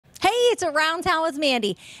it's Around Town with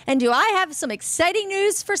Mandy. And do I have some exciting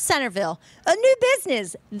news for Centerville? A new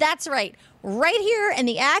business, that's right here in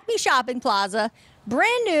the Acme Shopping Plaza.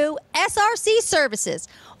 Brand new S.R.C. services.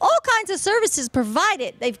 All kinds of services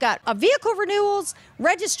provided. They've got vehicle renewals,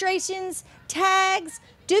 registrations, tags,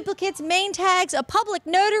 duplicates, main tags, a public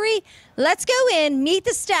notary. Let's go in, meet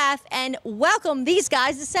the staff, and welcome these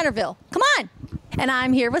guys to Centerville. Come on. And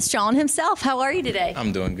I'm here with Sean himself. How are you today?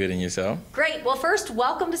 I'm doing good, and yourself? Great. Well, first,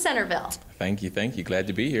 welcome to Centerville. Thank you. Glad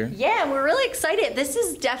to be here. Yeah, and we're really excited. This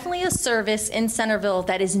is definitely a service in Centerville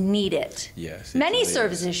that is needed. Yes. Many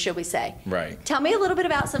services, should we say. Right. Tell me a little bit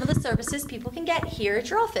about some of the services people can get here at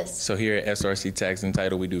your office. So here at S.R.C. Tax and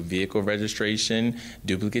Title, we do vehicle registration,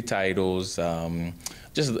 duplicate titles,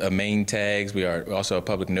 just main tags. We are also a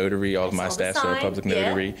public notary. All of my staff are a public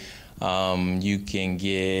notary. You can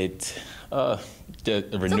get the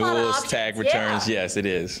renewals, tag returns. Yeah. Yes, it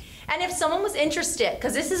is. And if someone was interested,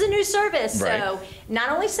 because this is a new service, so not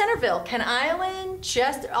only Centerville, Ken Island,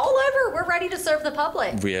 just all over, we're ready to serve the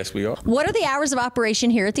public. Yes, we are. What are the hours of operation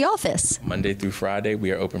here at the office? Monday through Friday,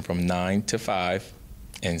 we are open from 9 to 5.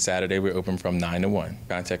 And Saturday, we're open from 9 to 1.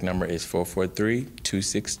 Contact number is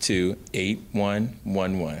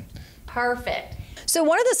 443-262-8111. Perfect. So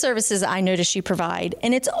one of the services I notice you provide,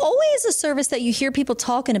 and it's always a service that you hear people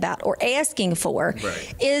talking about or asking for,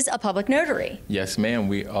 is a public notary. Yes, ma'am.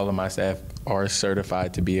 All of my staff are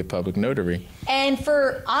certified to be a public notary. And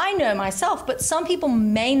I know myself, but some people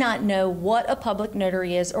may not know what a public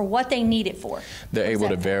notary is or what they need it for. They're able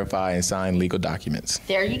to verify and sign legal documents.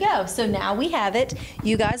 There you go. So now we have it.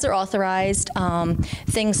 You guys are authorized.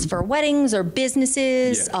 Things for weddings or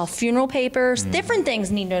businesses, funeral papers, different things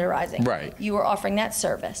need notarizing. Right. You are offering that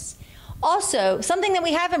service. Also, something that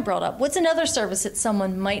we haven't brought up, what's another service that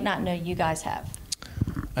someone might not know you guys have?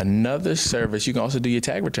 Another service, you can also do your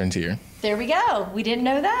tag returns here. There we go. We didn't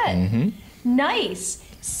know that. Nice.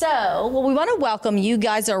 So, well, we want to welcome you.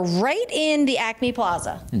 Guys are right in the Acme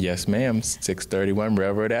Plaza. Yes, ma'am. 631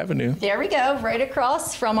 Railroad Avenue. There we go. Right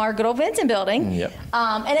across from our good old Vincent building. Yep.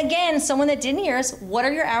 And again, someone that didn't hear us, what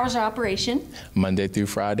are your hours of operation? Monday through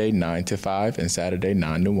Friday, 9 to 5, and Saturday,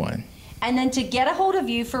 9 to 1. And then to get a hold of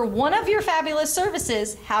you for one of your fabulous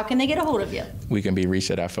services, how can they get a hold of you? We can be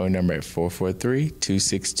reached at our phone number at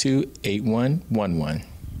 443-262-8111.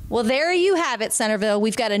 Well, there you have it, Centerville.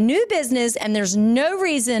 We've got a new business, and there's no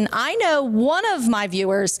reason I know one of my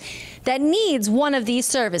viewers that needs one of these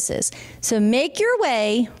services. So make your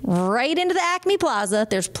way right into the Acme Plaza.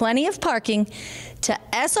 There's plenty of parking to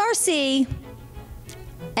S.R.C.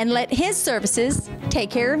 and let his services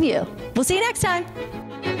take care of you. We'll see you next time.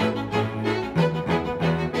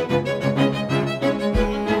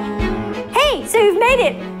 So you've made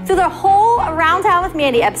it through the whole Around Town with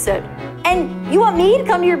Mandy episode. And you want me to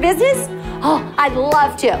come to your business? Oh, I'd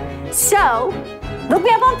love to. So look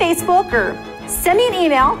me up on Facebook or send me an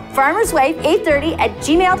email,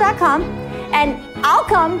 farmerswife830@gmail.com, and I'll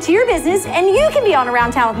come to your business and you can be on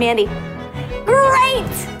Around Town with Mandy. Great!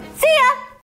 See ya!